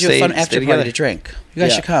half. Yeah, and how then we you do a fun stay after party together. to drink. You guys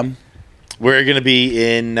Yeah. should come. We're gonna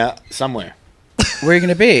be in somewhere. Where are you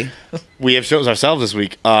gonna be? We have shows ourselves this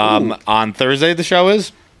week. On Thursday, the show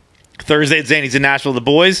is Thursday at Zany's in Nashville. The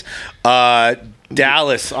boys.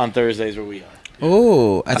 Dallas on Thursdays where we are.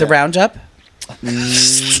 Ooh, at the Roundup.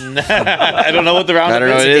 I don't know what the round. I don't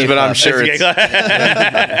know what it is, but I'm sure It's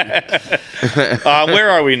it's where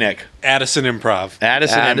are we, Nick? Addison Improv.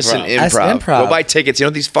 Addison Addison Improv. Improv. Addison Improv. Go buy tickets. You know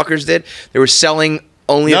what these fuckers did? They were selling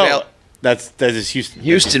only No. That is Houston.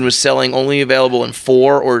 Houston was selling only available in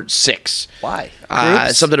 4 or 6. Why?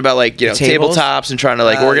 Something about like tables? tabletops and trying to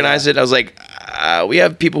like organize it. I was like, we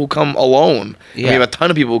have people who come alone. Yeah. We have a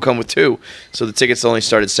ton of people who come with 2. So the tickets only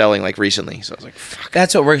started selling like recently. So I was like, fuck.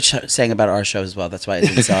 That's what we're saying about our show as well. That's why it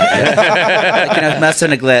didn't sell. Like, must have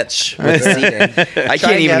been a glitch with the seating. I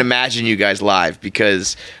can't even imagine you guys live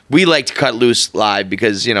because we like to cut loose live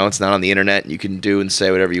because it's not on the internet. You can do and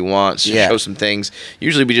say whatever you want. So show some things.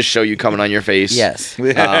 Usually we just show you coming on your face. Yes.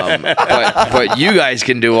 But you guys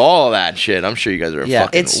can do all that shit. I'm sure you guys are a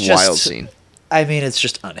fucking wild scene. I mean, it's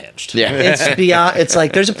just unhinged. Yeah. It's beyond. It's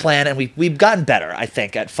like there's a plan, and we've gotten better, I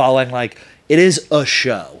think, at following like it is a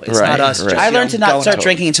show. It's not us. Just, I learned to not start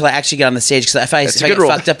drinking until I actually get on the stage because if I get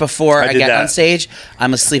fucked up before I get on stage,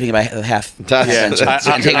 I'm sleeping about half. Yeah,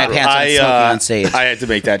 I'm taking my pants off and smoking on stage. I had to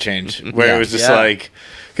make that change where it was just like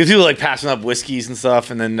because people like passing up whiskeys and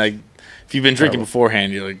stuff, and then like if you've been drinking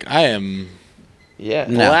beforehand, you're like, I am. Yeah,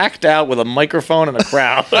 blacked out with a microphone and a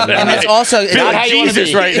crowd. And it's also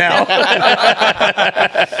Jesus right now.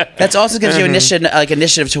 That's also gives you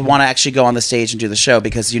initiative to want to actually go on the stage and do the show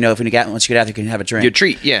because once you get out, you can have a drink. Your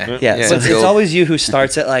treat, yeah. It's always you who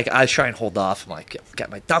starts it. Like I try and hold off. I'm like,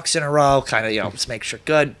 get my ducks in a row. Kind of, just make sure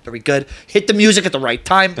good. Are we good? Hit the music at the right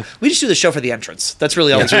time. We just do the show for the entrance. That's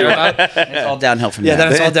really all we care about. It's all downhill from there. Yeah,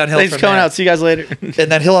 then it's all downhill Thanks from for coming there. out. See you guys later.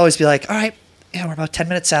 And then he'll always be like, all right, we're about 10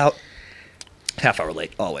 minutes out. Half hour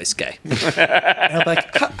late, always gay. And I'm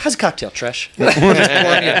like, how's a cocktail, Trish? Just pour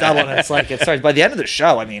me a double, and it's like it starts. By the end of the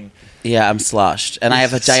show, I mean, yeah, I'm sloshed, and I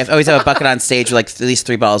always have a bucket on stage with like at least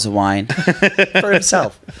 3 bottles of wine for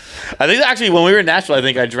himself. I think actually when we were in Nashville, I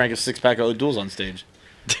think I drank a 6-pack of O'Doul's on stage.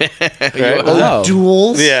 Right?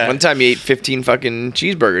 Duels. Yeah. One time you ate 15 fucking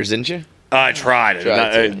cheeseburgers, didn't you? I tried.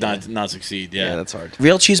 Not succeed. Yeah, that's hard.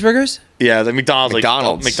 Real cheeseburgers? Yeah, the McDonald's like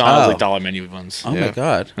dollar menu ones. Oh my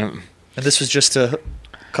god. And this was just to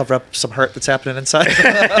cover up some hurt that's happening inside.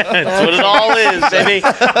 That's what it all is, baby.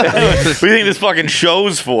 What do you think this fucking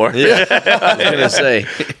show's for? Yeah. I was gonna say.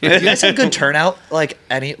 You guys had good turnout.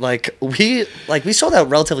 We sold out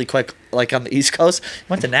relatively quick. Like on the East Coast,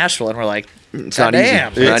 went to Nashville and we're like, it's not easy.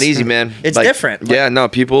 It's not easy, man. It's different. Yeah, no.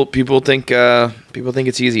 People think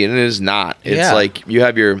it's easy, and it is not. It's like you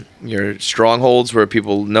have your strongholds where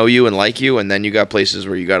people know you and like you, and then you got places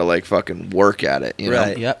where you got to like fucking work at it. You know?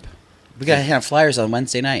 Yep. We got to hand flyers on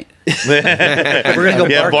Wednesday night. We're gonna go.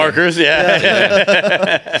 Yeah, Barkers.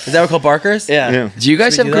 Yeah. Is that what we're called Barkers? Yeah. Do you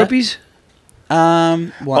guys have groupies?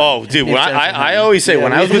 Oh, dude. I always say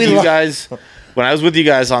when I was with you guys. When I was with you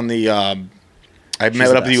guys on the, I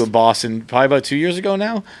met up with you in Boston probably about 2 years ago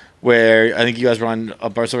now, where I think you guys were on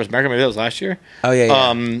Barstool Sports America. Maybe that was last year. Oh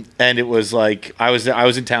yeah. And it was like I was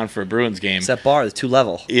in town for a Bruins game. It's that bar, the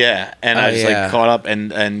 2-level. Yeah, and I just like caught up,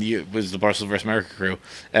 and it was the Barstool Sports America crew,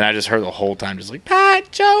 and I just heard the whole time just like Pat,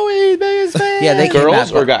 Joey, biggest fan. Yeah, they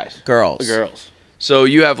girls or guys? Girls. Girls. So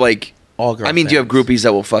you have like all girls. I mean, do you have groupies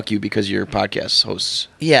that will fuck you because you're podcast hosts?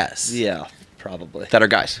 Yes. Yeah. Probably. That are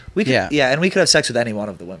guys. We could, and we could have sex with any one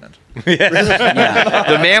of the women.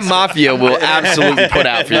 The Man Mafia will absolutely put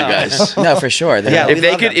out for you guys. No, for sure.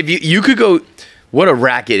 If you could go, what a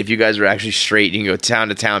racket if you guys were actually straight. You can go town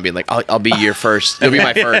to town being like, I'll be your first. You'll be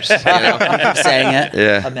my first. You know? I'm saying it.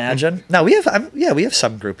 Yeah. Imagine. No, we have we have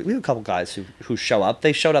some group. We have a couple guys who show up.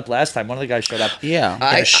 They showed up last time. One of the guys showed up in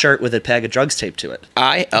a shirt with a bag of drugs taped to it.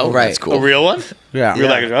 That's cool. A real one? Yeah. Real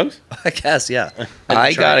bag of drugs? I guess, yeah.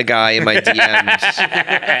 I got a guy in my DMs.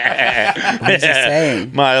 What is he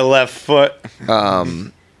saying? My left foot.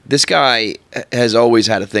 This guy has always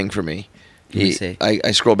had a thing for me.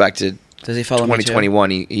 I scroll back to Does he follow 2021.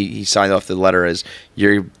 He signed off the letter as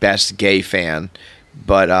your best gay fan,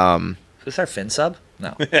 but Is this our Fin sub?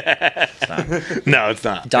 No. It's not. No, it's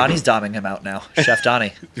not. Donnie's doming him out now. Chef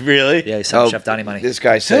Donnie. Really? Yeah, he sent Chef Donnie money. This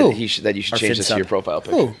guy said Who? that you should Our change Fin this sub. to your profile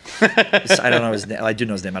picture. Who? I don't know his name. I do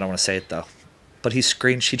know his name. I don't want to say it though. But he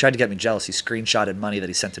tried to get me jealous. He screenshotted money that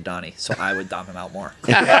he sent to Donnie, so I would dom him out more.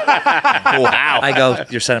 Wow. I go,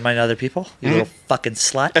 you're sending money to other people? You little fucking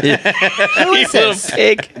slut. Who is this?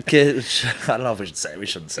 Pig. I don't know if we should say it. We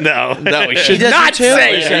shouldn't say it. No, we He should does not it too?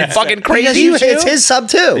 say it. Are you fucking He crazy? does you It's too? his sub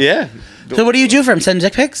too. Yeah. So what do you do for him? Send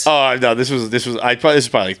dick pics? Oh no, this was this is probably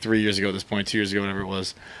like 3 years ago at this point, 2 years ago, whatever it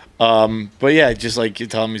was. But yeah, just like you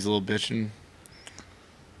tell him he's a little bitch and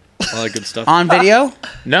all that good stuff. On video?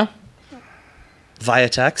 No, Via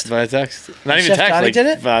text? via text. Not even Chef text. Donnie Like did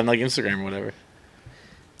it? on like Instagram or whatever.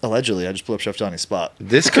 Allegedly, I just blew up Chef Donnie's spot.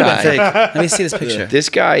 This Fake. guy, Let me see this picture. this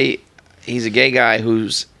guy, he's a gay guy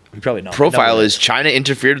whose We probably know. profile know is China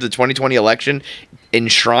interfered with the 2020 election,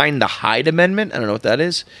 enshrined the Hyde Amendment. I don't know what that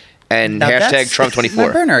is. and Now hashtag that's Trump24.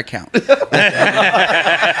 My burner account.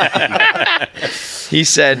 He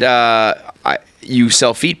said, "You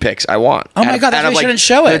sell feet pics. I want." Oh my God, that's why you shouldn't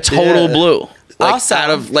show it. The total blue. Like, Awesome. out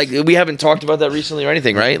of like we haven't talked about that recently or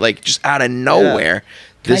anything, right? Like just out of nowhere,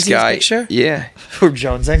 Can I this see this guy. picture? Yeah. We're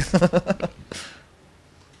jonesing.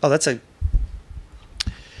 Oh, that's a.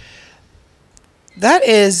 That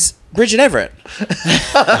is Bridget Everett.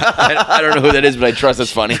 I don't know who that is, but I trust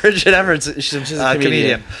it's funny. Bridget Everett. She's a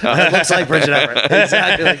comedian. It looks like Bridget Everett.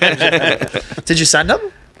 Exactly like Bridget Everett. Did you send him?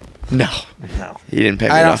 No, No. he didn't pay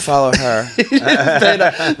me I don't enough. follow her.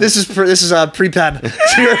 This is pre-pen.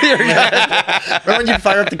 Remember when you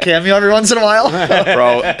fire up the Cameo every once in a while?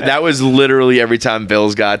 Bro, that was literally every time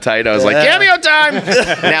bills got tight. I was like, Cameo time.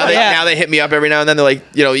 Now they hit me up every now and then. They're like,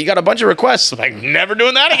 you got a bunch of requests. I'm like, never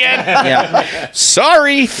doing that again. Yeah.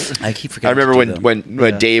 Sorry. I keep forgetting. I remember to do them.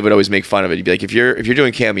 when Dave would always make fun of it. He'd be like, if you're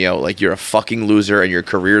doing Cameo, like you're a fucking loser and your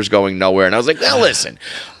career's going nowhere. And I was like, well, listen,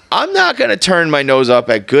 I'm not going to turn my nose up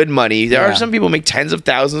at good money. There are some people who make tens of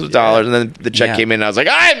thousands of dollars, and then the check came in, and I was like,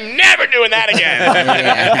 I'm never doing that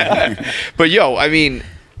again. But, I mean,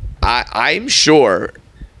 I'm sure.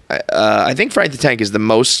 I think Frank the Tank is the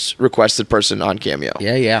most requested person on Cameo.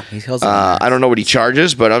 Yeah. He kills it. I don't know what he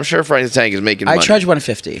charges, but I'm sure Frank the Tank is making money. I charge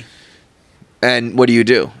 $150. And what do?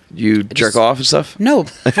 You jerk off and stuff? No,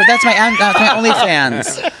 that's my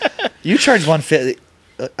OnlyFans. You charge $150.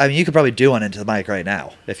 I mean, you could probably do one into the mic right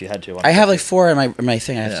now if you had to. I have like 4 in my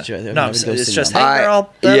thing. I have to do. No, it's just them. hey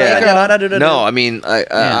girl. No, I mean,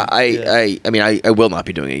 I will not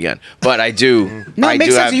be doing it again. But I do. No, it I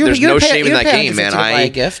makes do sense. have. There's no shame in that game, man. Buy a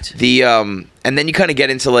gift. And then you kind of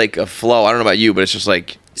get into like a flow. I don't know about you, but it's just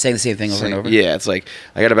like saying the same thing over and over. Yeah, it's like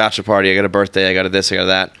I got a bachelor party, I got a birthday, I got a this, I got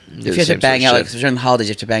that. If you have to bang out, like during the holidays,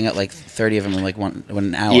 you have to bang out like 30 of them in like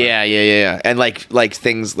one hour. Yeah. And like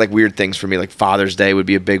things, like weird things for me, like Father's Day would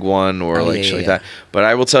be a big one, or shit like that. But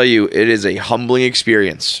I will tell you, it is a humbling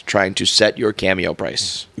experience trying to set your Cameo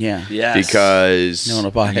price. Yeah. Yes. Because no one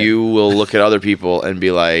will buy it. You will look at other people and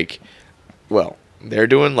be like, well, they're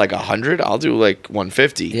doing like 100, I'll do like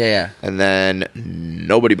 150. Yeah. And then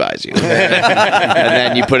nobody buys you. And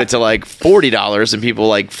then you put it to like $40 and people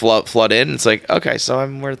like flood in. It's like, okay, so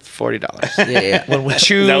I'm worth $40. Yeah. When we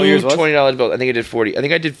choose $20 bills, I think I did 40. I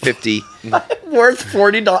think I did 50. Worth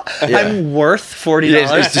 $40. Yeah. I'm worth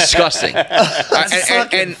 $40. It's disgusting. And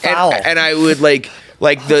I would like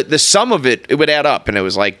the sum of it would add up, and it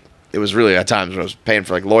was like, it was really at times when I was paying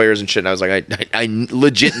for like lawyers and shit, and I was like, I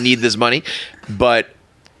legit need this money. But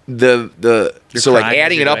so like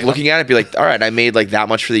adding it up, looking at it, be like, all right, I made like that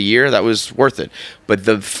much for the year. That was worth it. But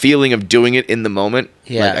the feeling of doing it in the moment,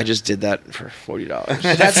 like I just did that for $40.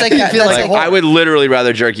 That's like I would literally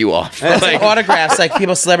rather jerk you off. That's like autographs, like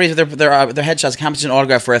celebrities with their headshots. How much is an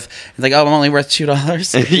autograph worth? It's like, oh, I'm only worth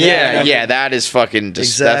 $2. Yeah, that is fucking.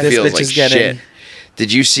 That feels like shit.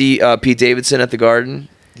 Did you see Pete Davidson at the Garden?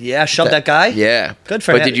 Yeah, shoved that guy? Yeah. Good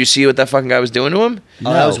for him. But did you see what that fucking guy was doing to him?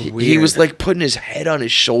 Oh, that was weird. He was like putting his head on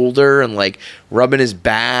his shoulder and like rubbing his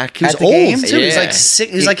back. He was old too. He was like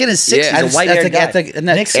he was like in his 60s. Yeah. A white-haired guy.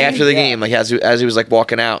 After the game, like as he was like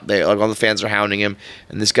walking out, they like all the fans are hounding him,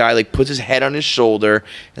 and this guy like puts his head on his shoulder,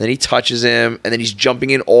 and then he touches him, and then he's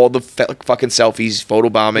jumping in all the fucking selfies,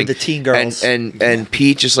 photobombing the teen girls, and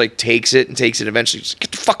Pete just like takes it. Eventually, just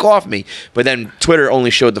get the fuck off me. But then Twitter only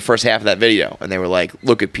showed the first half of that video, and they were like,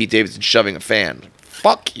 "Look at Pete Davidson shoving a fan."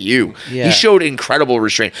 Fuck you. Yeah. He showed incredible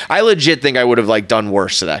restraint. I legit think I would have like done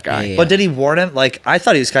worse to that guy. Yeah. But did he warn him? Like, I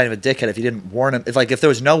thought he was kind of a dickhead if he didn't warn him. If there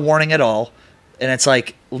was no warning at all, and it's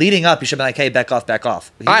like leading up, you should be like, hey, back off.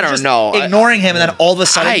 I don't know. Ignoring him, and then all of a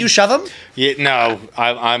sudden you shove him? Yeah, no,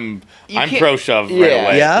 I'm pro shove right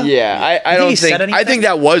away. Yeah. I don't think. I think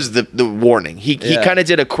that was the warning. He kind of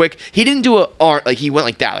did a quick. He didn't do like he went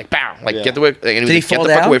like that, like bam, like get the way. And did he get fall the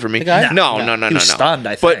down, fuck away from me? No. He was stunned.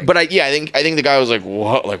 I think. But I think the guy was like,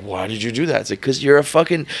 what? Like, why did you do that? It's like, because you're a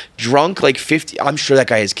fucking drunk, like 50. I'm sure that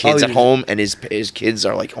guy has kids at home, and his kids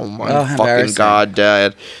are like, oh my fucking god,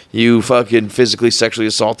 dad, you fucking physically sexually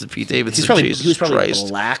assaulted Pete Davidson. He was probably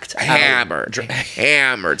blacked, hammered.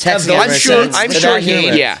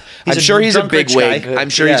 I'm sure he's a big wig. I'm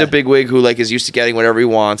sure he's a big wig who like is used to getting whatever he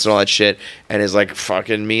wants and all that shit, and is like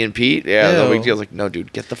fucking me and Pete. Yeah, no big deal. Like, no,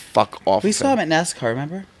 dude, get the fuck off. We saw him at NASCAR.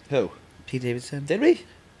 Remember? Who? Pete Davidson. Did we?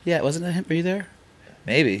 Yeah, wasn't it him? Were you there?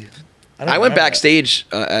 Maybe. I went backstage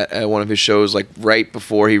at one of his shows like right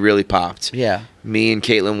before he really popped. Yeah. Me and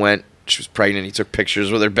Caitlin went. She was pregnant. He took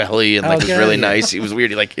pictures with her belly and like it was really nice. He was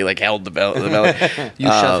weird. He held the belly. You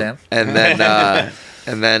shoved him.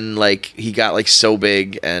 And then like he got like so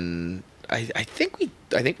big, and I think we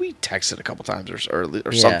texted a couple times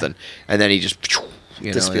or something, and then he just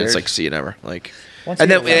you know, and it's like, see you never. Like, Once and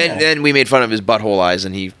you then get and then we made fun of his butthole eyes,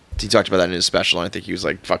 and he talked about that in his special, and I think he was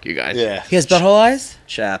like, "Fuck you guys." Yeah. He has butthole eyes?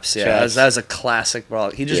 Chaps, yeah. Chaps. That was a classic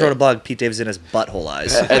blog. He just Yeah. went blog, Pete Davidson has butthole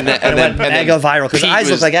eyes. And then it went mega viral because Pete eyes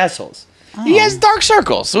look was- like assholes. He has dark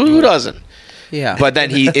circles, so who doesn't? Yeah. But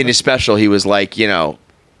then he, in his special, he was like, you know,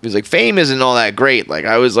 he was like, fame isn't all that great. Like,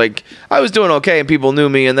 I was doing okay, and people knew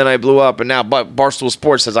me, and then I blew up, and now Barstool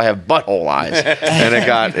Sports says I have butthole eyes, and it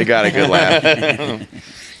got a good laugh.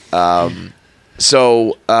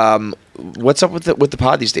 So, what's up with the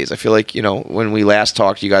pod these days? I feel like, you know, when we last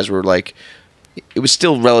talked, you guys were like, it was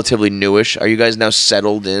still relatively newish. Are you guys now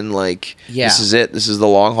settled in? Like, Yeah. this is it. This is the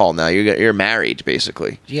long haul now. You're married,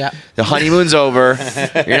 basically. Yeah. The honeymoon's over.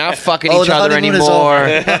 You're not fucking Oh, each the other honeymoon is anymore. over.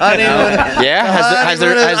 Yeah. I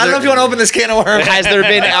don't know if you want to open this can of worms. Has there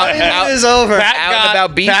been out is over. out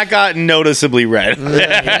about beef? That got noticeably red.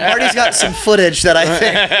 Marty's got some footage that I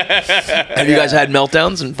think. Have you guys had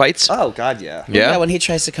meltdowns and fights? Oh God, yeah. Yeah, when he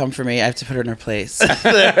tries to come for me, I have to put her in her place.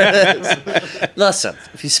 Listen,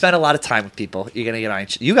 if you spend a lot of time with people, you're gonna get on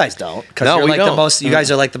each. You guys don't, because No, you're we like don't. the most. You guys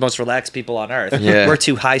are like the most relaxed people on earth. Yeah. We're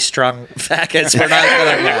two high-strung faggots. We're not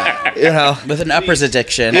gonna, you know. With an uppers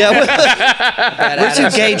addiction. Yeah, we're two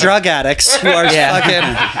gay drug addicts who are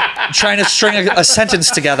fucking trying to string a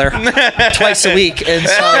sentence together twice a week, and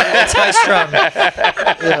so it's high-strung.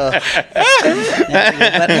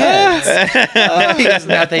 Because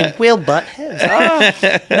now they will butt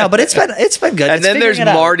heads. No, but it's been good. And It's then there's figuring it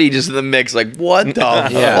out. Marty just in the mix, like, what the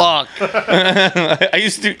fuck? I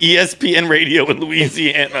used to do ESPN radio in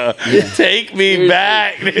Louisiana. Take me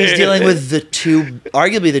back. He's dealing with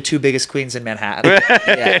arguably the two biggest queens in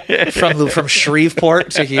Manhattan. From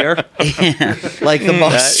Shreveport to here. Like the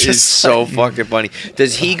most. That is so fucking funny.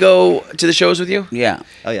 Does he go to the shows with you? Yeah.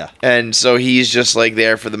 Oh yeah. And so he's just like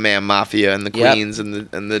there for the man mafia and the Yep. queens and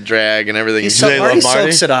the drag and everything. Marty love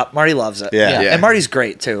Marty? soaks it up. Marty loves it. Yeah. Yeah. And Marty's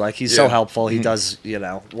great too. Like he's so Yeah. helpful. He does, you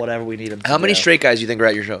know, whatever we need him to How many do. straight guys do you think are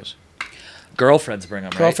at your shows? girlfriends bring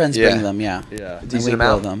them? Girlfriends Yeah. bring them, yeah. Yeah. And Decent we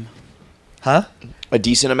amount. blow them. Huh? A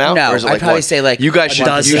decent amount? No, Or is it I'd like probably what? say, like, you guys a should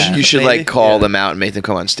dozen, you should maybe? like call Yeah. them out and make them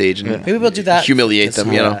come on stage and Maybe we'll do that. humiliate this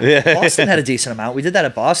them, you know. summer. Boston had a decent amount. We did that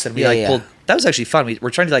at Boston. We Yeah. pulled. That was actually fun. We're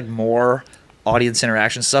trying to do like more audience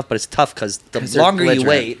interaction stuff, but it's tough because the 'Cause they're longer you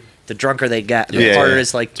belligerent. wait, the drunker they get. The Yeah. harder it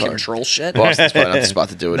is like control shit. Boston's probably not the spot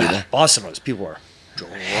to do it either. Boston was people were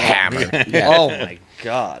Hammered. Oh my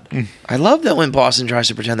god. I love that when Boston tries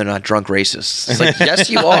to pretend they're not drunk racists. It's like, yes,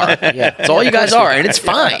 you are. Yeah. It's all you guys are, and it's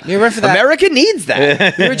fine. We went for that. America needs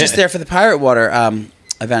that. We were just there for the Pirate Water event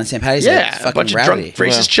in St. Patty's Day. It was Yeah, a fucking bunch of rowdy.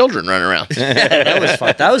 drunk racist children running around. That was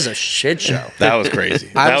fun. That was a shit show. That was crazy.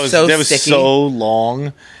 I that was so that was sticky. so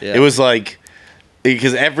long. Yeah. It was like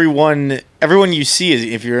because everyone you see is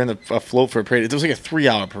if you're in a float for a parade. It was like a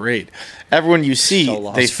 3-hour parade. Everyone you see, So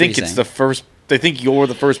long. they It's think it's freezing. the first. They think you're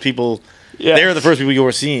the first people. Yeah. They're the first people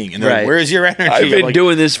you're seeing, and they're Right. like, "Where's your energy?" I've been I'm like,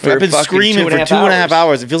 doing this for I've been fucking screaming for 2.5 hours.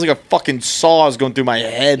 hours. It feels like a fucking saw is going through my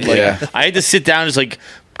head. Like Yeah. I had to sit down and just like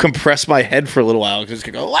compress my head for a little while because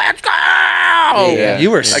it go, "Let's go!" Yeah. You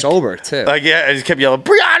were sober too. Like yeah, I just kept yelling,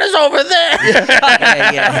 "Brianna's over there!"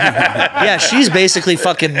 Yeah. Yeah, she's basically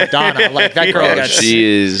fucking Madonna. Like that girl Oh, got she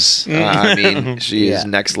is. I mean, she is Yeah.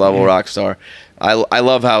 next level rock star. I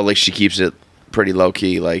love how like she keeps it pretty low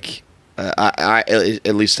key. Like I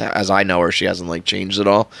at least as I know her, she hasn't like changed at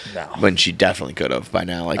all. No. When she definitely could have by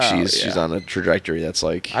now. Like Oh, she's yeah. on a trajectory that's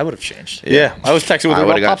like. I would have changed. Yeah, I was texting with I her about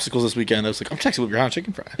would've got- popsicles this weekend. I was like, "I'm texting with your hot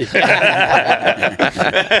chicken fry."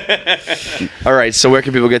 All right, so where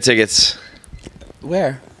can people get tickets?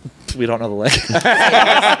 Where? We don't know the link. Go to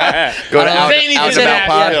Out Zany Out did and that, About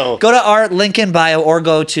Pod. yeah. Go to our link in bio or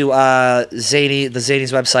go to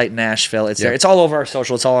Zany's website in Nashville. It's there. Yep. It's all over our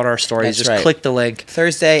social. It's all on our stories. That's Just right. click the link.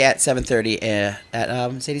 Thursday at 7:30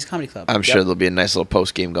 at Sadie's Comedy Club. I'm sure there'll be a nice little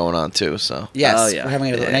post game going on too. So Yes, Oh, yeah. we're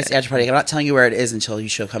having a nice after party. I'm not telling you where it is until you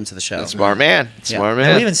show come to the show. smart man, smart And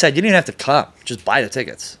man. we even said you don't even have to come. Just buy the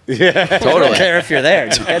tickets. I don't Totally. care if you're there.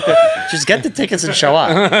 Just get the tickets and show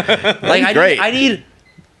up. Like great. I need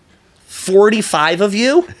 45 of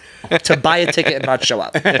you to buy a ticket and not show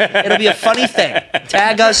up. It'll be a funny thing.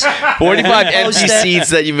 Tag us. 45 empty Post it. seats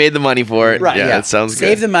that you made the money for it. Right, Yeah, yeah. that sounds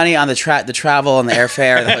Save good. the money on the travel and the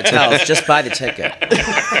airfare and the hotels. Just buy the ticket. Matter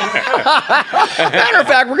of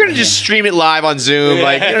fact, we're gonna just stream it live on Zoom.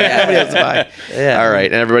 Like, you don't have nobody else to buy. Yeah. All right,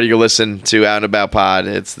 and everybody go listen to Out and About Pod.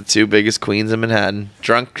 It's the two biggest queens in Manhattan.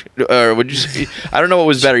 Drunk, or would you say? I don't know what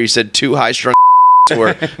was better. You said two high-strung or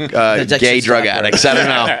Addiction gay drug stopper. addicts. I don't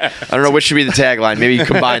know. I don't know which should be the tagline. Maybe you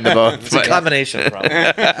combine the both. It's a combination, bro.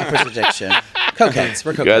 Uppers addiction. Cokeheads.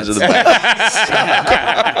 We're You guys are cokeheads. the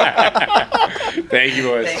best. Thank you,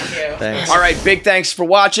 boys. Thank you. Thanks. All right, big thanks for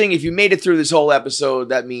watching. If you made it through this whole episode,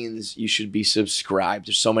 that means you should be subscribed.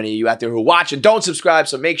 There's so many of you out there who watch and don't subscribe,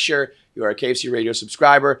 so make sure you are a KFC Radio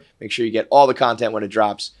subscriber. Make sure you get all the content when it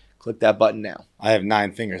drops. Click that button now. I have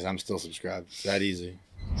 9 fingers. I'm still subscribed. It's that easy.